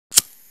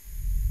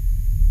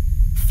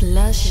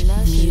Flush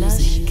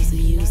music.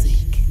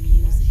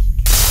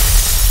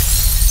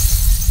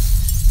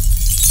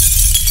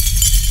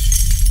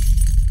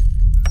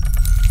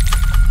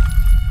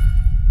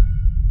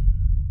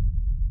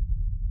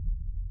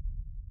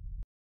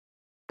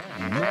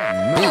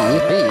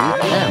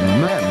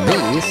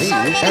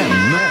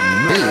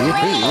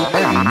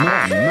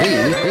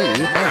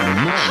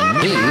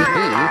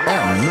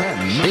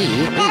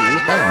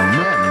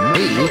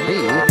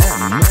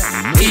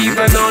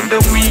 Even on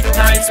the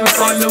weeknights, we're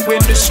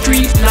following the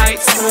street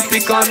lights. We'll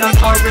be gone on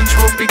orange,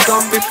 we'll be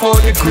gone before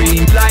the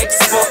green lights.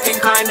 Spotting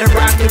kinda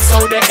rapid,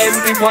 so they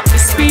envy what the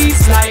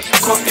speed's like.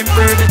 Cutting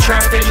through the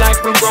traffic like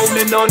we're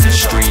rolling on the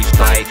street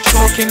bike.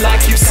 Talking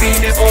like you've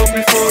seen it all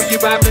before, you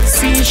haven't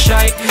seen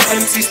shite.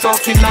 MC's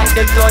talking like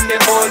they've done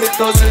it all, it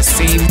doesn't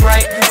seem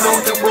right.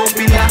 Know that we'll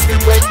be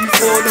laughing when you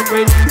fall and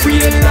when you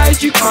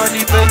realize you can't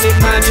even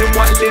imagine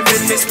what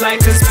living this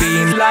life has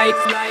been like.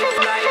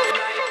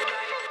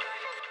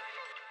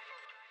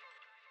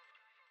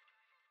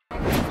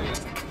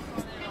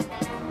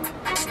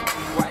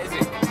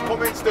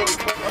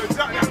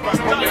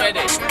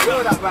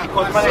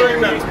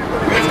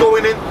 Who's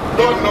going in?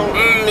 Don't know.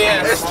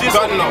 Yeah, SG's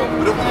don't know.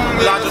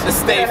 Large of the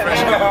stay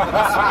fresh.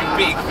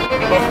 Big.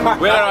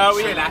 Where are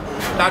we?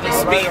 Large of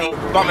speedy.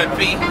 Bomma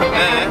B.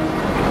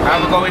 How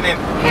we going in?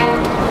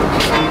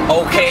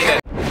 Okay then.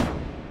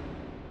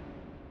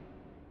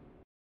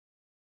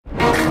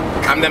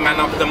 I'm the man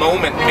of the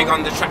moment, big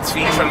on the tracks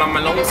featuring on my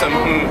lonesome.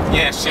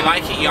 Yeah, she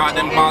like it, yeah,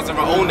 them bars are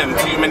own them.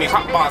 Too many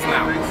hot bars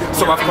now,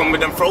 so I've come with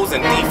them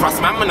frozen.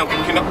 Defrost man when I'm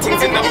cooking up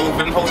things in the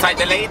oven. Hold tight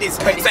the ladies,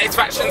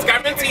 satisfaction's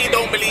guaranteed.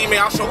 Don't believe me,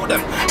 I'll show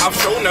them. I've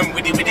shown them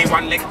with the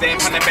one leg there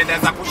on the bed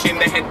as I push in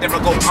the head. There I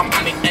go, I'm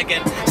on it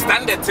again.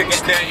 Standard to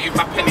get dirty,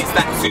 my pennies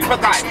that super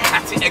guy.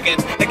 At it again,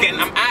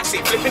 I'm at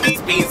it. Flipping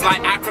these beans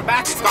like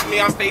acrobatics. Got me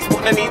on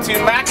Facebook, no need to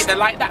mark it. They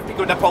like that, pick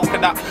with the polka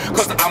dot.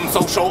 Cause I'm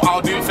so sure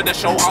I'll do it for the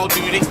show, I'll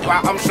do it.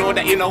 I'm sure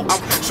that you know,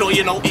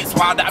 it's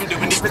wild that I'm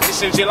doing these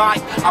positions you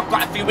like. I've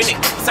got a few in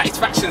it,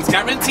 satisfaction's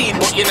guaranteed,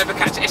 but you never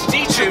catch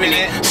SG chewing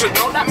it. Should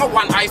know that my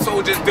one eye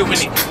soldier's doing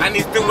it, and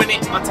he's doing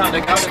it. I tell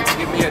the girl to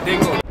give me a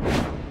dingle.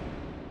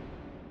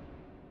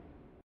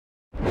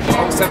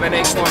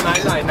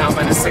 78499, now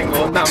man a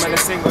single,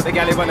 the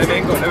galley wanna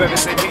mingle, the river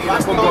said hit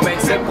the boom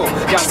ain't simple.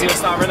 Y'all see a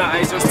star in her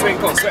eyes just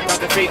twinkle, swept out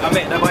the feet, I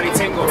make the body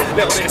tingle.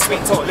 Little bit of sweet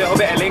talk, little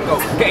bit of lingo,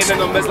 getting the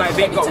numbers like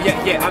bingo.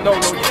 Yeah, I know,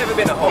 no, you never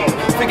been at home.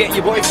 Forget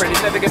your boyfriend,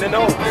 he's never gonna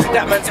know.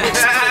 That man's go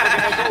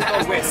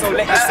nowhere, so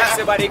let your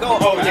sexy body go.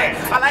 Oh yeah,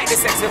 I like the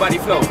sexy body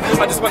flow.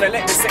 I just wanna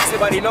let the sexy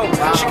body know.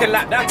 She can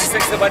lap down to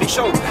sexy body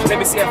show. Let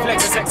me see her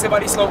flex the sexy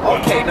body slow.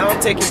 Okay, now I'm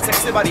taking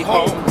sexy body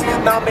home.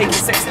 Now I'm making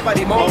sexy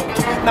body moan.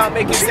 Now I'm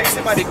making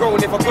sexy body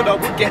grown. If I could, I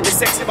would get the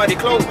sexy body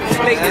clone.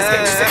 Ladies get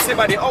the sexy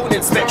body own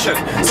inspection.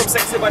 Some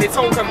sexy body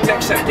tone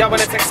complexion. Y'all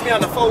wanna text me on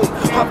the phone.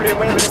 Hopping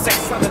wherever the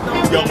sex on the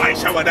nose. Yo, I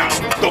shower down,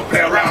 don't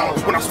play around.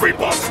 When I spray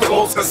bars, the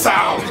walls the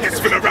sound. Get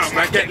spin around,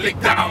 man, get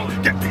licked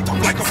down. Get picked up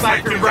like a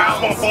sniping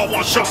round. 1 for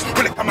 1 shot,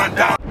 will lick a man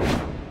down.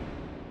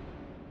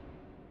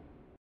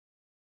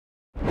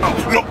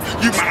 Look,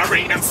 you man are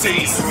rain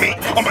MCs. Me,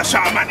 I'm a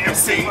shower man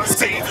MC.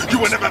 See, you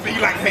will never be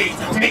like me.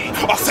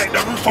 I'll set the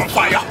roof on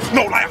fire.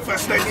 No liar,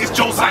 first name is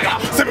Josiah.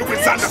 Send me with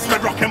Xander,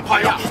 spread rock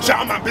empire.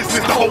 Shower man business,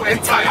 the whole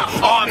entire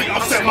army.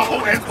 I've set my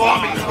whole end for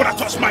me. When I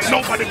touch mic,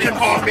 nobody can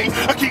harm me.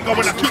 I keep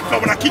going, I keep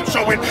flowing, I keep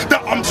showing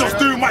that I'm just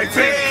doing my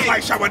thing. I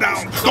shower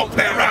down, don't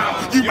play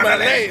around. You man are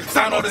lame,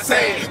 sound all the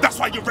same. That's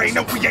why you rain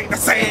and we ain't the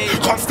same.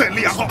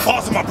 Constantly, I got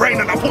bars in my brain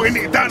and I'm putting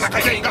it down like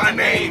I ain't got a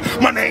name.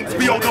 My name's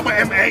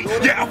B-O-M-A.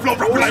 Yeah, I flow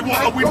rapping like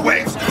water with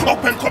waves.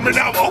 Up and coming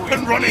out, up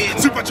and running.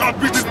 Supercharged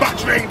business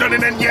battery ain't done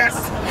it, and yes,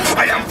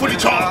 I am fully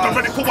charged. I'm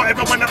ready for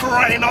whatever whenever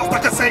I ain't asked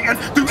like a Satan.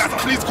 Do as I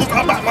please cause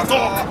I'm at my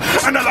door.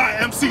 And the light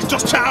MCs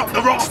just chat out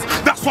the Ross.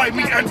 That's why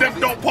me and them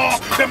don't par.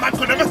 Them man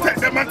could never take,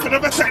 them man could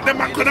never take, them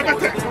man could never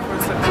take.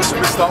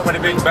 We start with a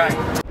big bang.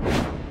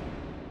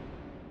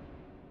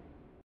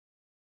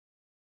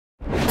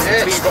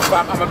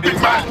 I'm a big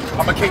man,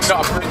 I'm a king,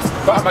 not a prince.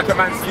 But I'm a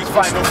command, use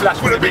final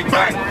flash with a big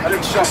bang. I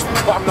look shot,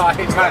 but I'm not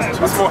a hit man.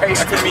 What's more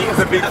hater to me is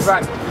a big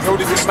fan. You know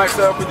this is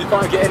myself when you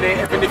can't get in it.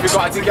 Even if you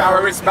got a ticket or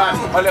a wristband.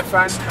 I left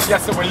fan,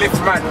 yes I'm a lift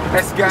man.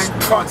 S-gang,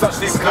 can't touch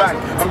this clan.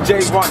 I'm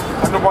J1,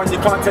 I'm the one you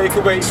can't take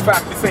away. It's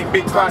fact, this ain't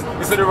big fan.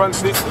 Instead of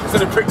runs this,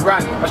 instead of prick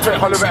ran. I straight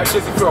holler at a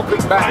shizzy for a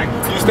quick bang.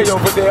 You stay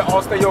over there,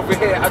 I'll stay over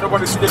here. I don't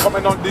want to see you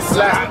coming on this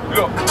land.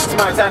 Look, it's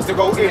my time to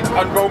go in.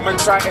 Unroll man,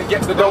 try and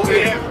get the dough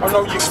in. I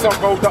know you some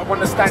rolled up,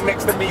 wanna stand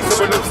next to me,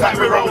 so it looks like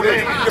we're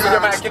rolling. Give me your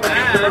mic in the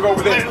beat, we're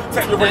rolling.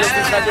 Take your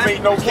royalties, man, you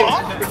ain't no king.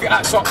 If you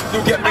act up,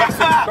 you'll get mixed.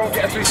 Don't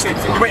get a twisted,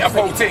 you ain't a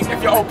whole thing.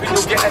 If you're open,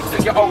 you'll get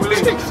extra, you're all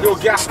in. You'll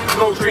gas,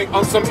 no drink,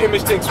 on some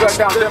image things. Swear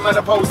down, them man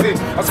opposing.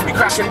 I should be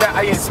cracking that,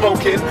 I ain't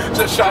smoking.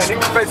 Just shining,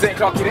 feds ain't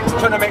clocking it.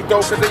 Trying to make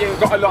dough, cause they ain't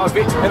got a lot of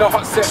it. In a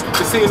hot set,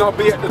 the scene I'll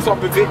be at the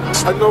top of it.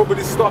 And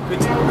nobody's stopping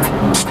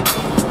it.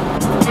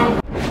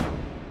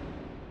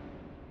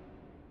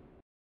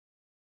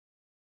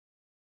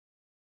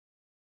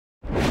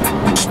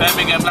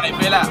 them like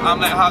Villa. I'm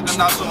like Hagen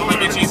now, sort of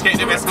with the cheesecake,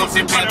 the rest goes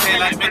simple and play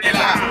like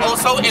vanilla.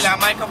 Also illa,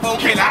 microphone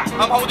killer.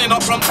 I'm holding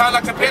up from town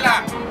like a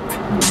pillar.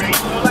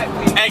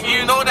 And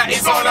you know that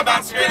it's all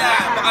about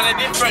Trilla, but on a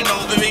different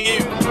note than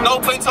you. No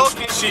point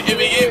talking shit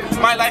with you.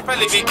 My life I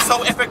live it,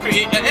 so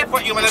hypocrite. And if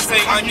what you wanna say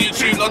on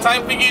YouTube, no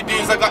time for you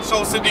dudes, I got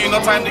shows to do. No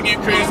time to you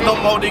cruise, no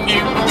more than you.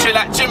 Chill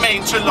at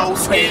Jermaine,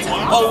 Trillowski.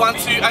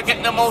 012, I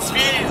get the most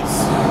views.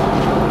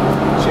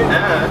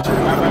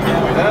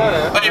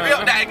 Hey,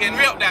 re-up that again,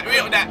 re-up that,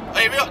 re-up that.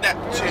 Hey, re-up that.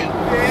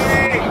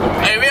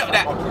 Hey, re-up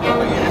that.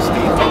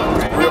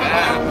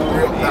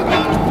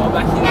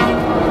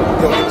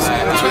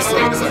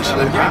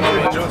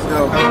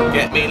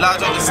 Get me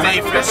large up the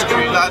stay fresh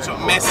crew, large up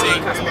messy.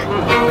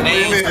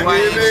 Names,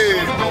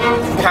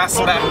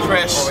 casper,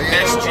 fresh,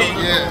 SG,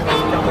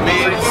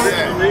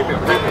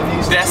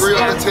 Desperate,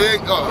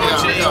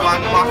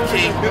 J1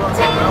 Mucky.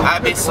 I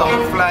be so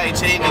fly,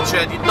 chain the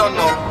tread, you don't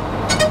know.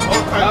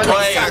 Look,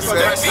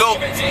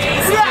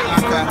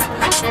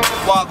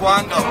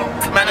 Wagwando,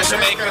 man of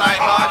Jamaica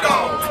like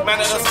Hardo, man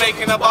of just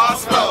making a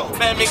boss flow,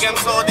 Birmingham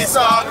saw this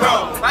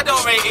agro. I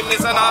don't rate him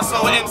as an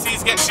arsehole,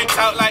 MCs get shipped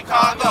out like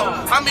cargo.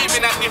 I'm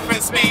moving at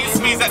different speeds,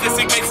 squeeze at the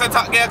sick makes a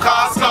tuck their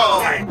Costco.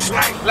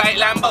 Like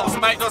Lambos,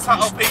 might just hot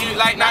up you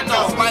like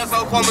Nando's. Might as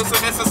well call me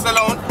Sylvester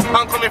Stallone,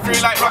 I'm coming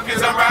through like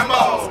Rockets and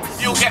Rambos.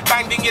 You'll get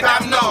banged in your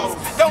damn nose,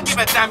 don't give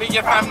a damn in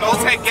your fam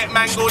knows. Head get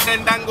mangled,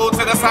 then dangled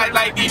to the side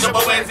like these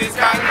double ends is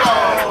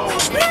Kango.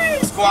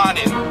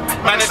 Squatting,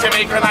 man of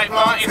Jamaica like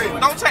Martin.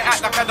 Don't try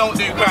act like I don't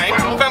do grind.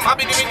 Fam, I've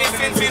been doing this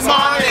since this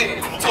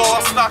morning.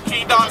 Tall,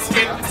 stocky, dark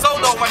skin, so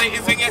know what it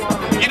is again.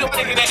 You don't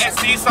want to hear the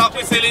SC start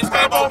whistling,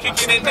 turbo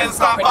kicking in, then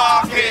start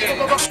barking.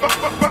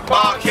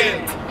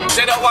 Barking.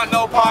 They don't want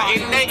no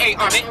party, they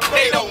ain't on it,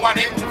 they don't want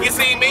it. You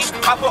see me?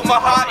 I put my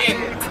heart in,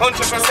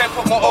 100%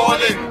 put my all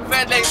in.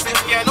 Fair laces,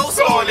 yeah, no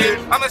stalling.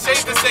 I'm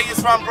ashamed to say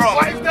it's from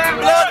Bronx.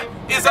 Blood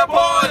is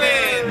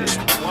appalling.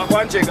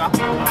 One jigger.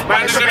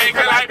 Man of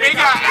Jamaica like bigger.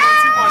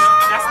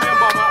 That's me and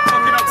bomma.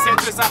 Fucking up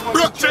centrist up on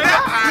Trilla.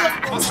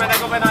 Us man are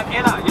going on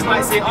inner. You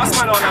might see us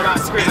man on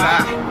about screen.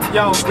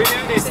 Yo, we do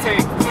this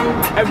thing.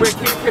 And we're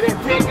keeping it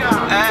bigger.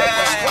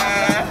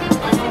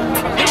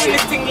 Doing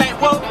this thing like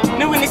whoa,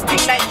 doing this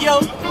thing like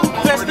yo.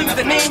 First thing's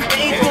the name, the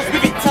A goes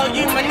with it. Tell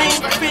you my name,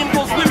 the fame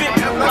goes with it.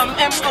 I'm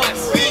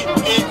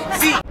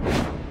M-O-Z-E-Z.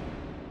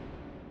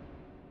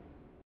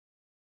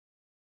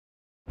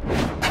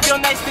 You're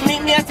nice to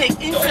meet me, I take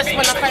interest when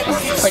I find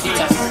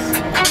predators.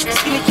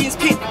 Skinny jeans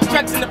kid,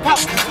 drugs in the pub,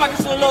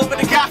 swaggers all over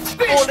the gaff.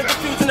 All of the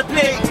food's in the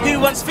plate, who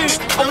wants food?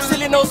 I was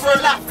selling those for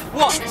a laugh.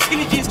 What?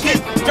 Skinny jeans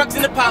kid, drugs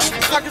in the pub,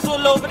 swaggers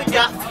all over the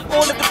gaff.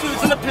 All of the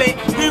food's on the plate,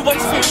 who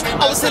wants food?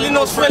 I was selling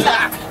those for a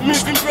laugh.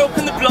 Moving broke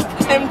in the block,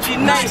 MG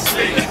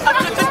nicely. I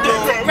got the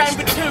dough, grind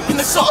with the coke in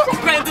the sock,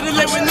 grinding the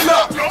low in the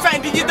lock,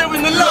 finding your dough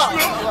in the lock.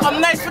 I'm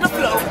nice for the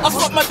flow, I'll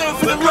swap my dough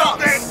for the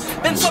rocks.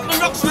 Then swap the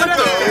rocks for the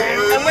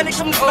dough, and when it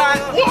comes back,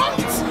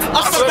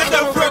 I'll swap the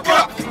dough for a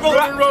clock. Roll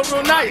and roll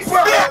real nice.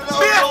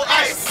 Roll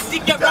ice.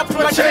 You get wrapped in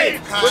my chain.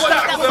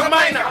 That was a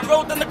minor.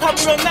 Rolled on the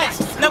cover real nice.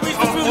 Now he's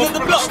the fool of the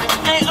block.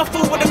 Ain't a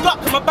fool with a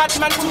Glock. I'm a bad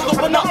man, tool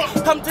up and up.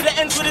 Come to the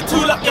ends with a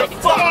tool up, you're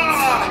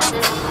fucked.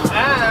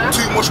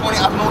 Too much money,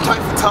 I have no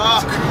time for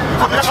talk.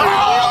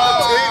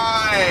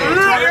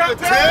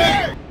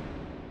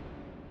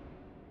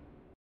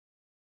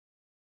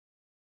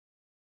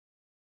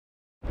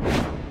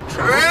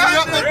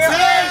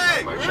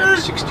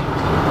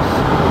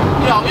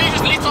 Yo, you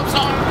just lit up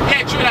something?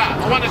 Yeah, true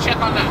that. I want to check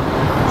on that.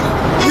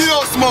 You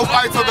don't smoke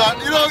eye to that.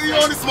 You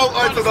only smoke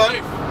eye to that.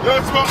 You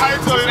only smoke eye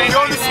to that. You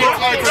only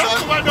smoke eye to that.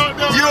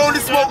 You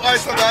only smoke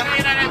eye to that.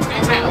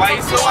 Why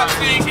you so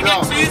upset? You can get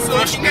two, so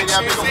you can get two.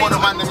 I pick up one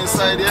of them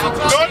inside, yeah?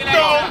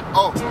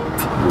 Oh.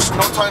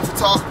 No time for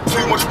talk.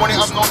 Too much money,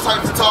 I've no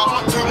time for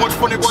talk. Too much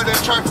money, boy, then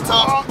try for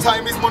talk.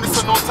 Time is money,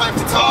 so no time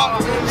for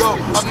talk. Yo,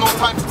 I've no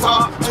time for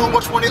talk. Too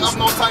much money, I've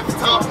no time for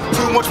talk.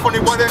 Too much money,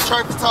 boy, then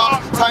try for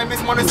talk. Time is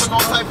money, so no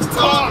time for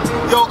talk.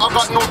 Yo, I've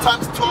got no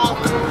time to talk.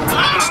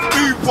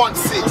 Who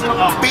wants it?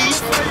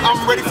 Beef,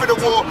 I'm ready for the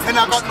war, and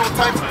I got no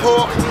time for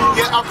pork.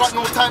 Yeah, I've got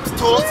no time to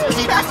talk.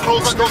 Keep it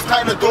closed like those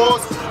kind of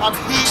doors. I'm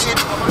heated,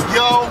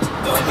 yo.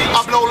 I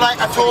blow like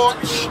a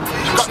torch.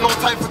 Got no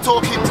time for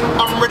talking.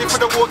 I'm ready for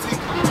the war team.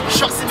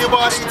 Shots in your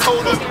body,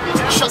 told them.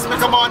 Shots make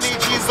a man need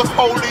Jesus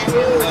holy.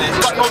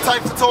 Got no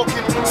time for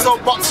talking. So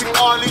boxing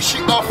Arlie,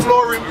 shit off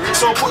flooring.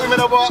 So put him in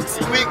a box,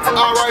 quick,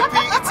 R.I.P.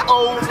 It's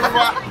over.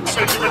 I've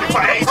been ready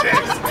for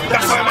ages.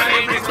 That's why my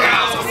name is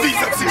Girls. These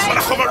MCs when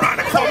I come around,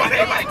 they call my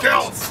name like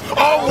girls.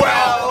 Oh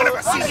well, I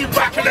never seen you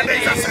back in the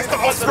days. Ancestor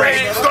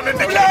Osprey, done in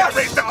the game. I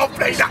raised that up,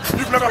 play that.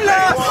 You've never played.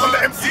 I'm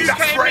the MC that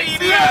sprays.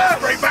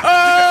 Spray back.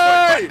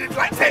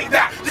 Like take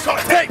that. You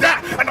can't take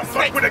that. And I'm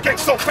fighting with a gang,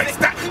 so face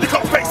that. You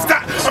can't face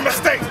that. I'm a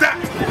mistake that.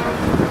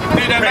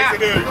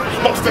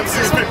 Most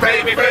MCs spit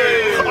baby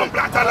food. I'm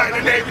black, I like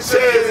the Navy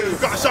shoes.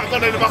 Got a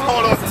shotgun in my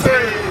heart off the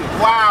too.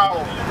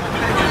 Wow.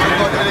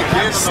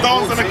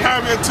 Stones in the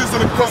Caribbean, twos in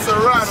the cross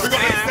around. We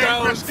got the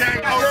same fresh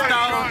gang.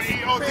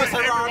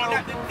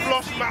 Everyone,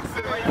 Floss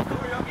massive.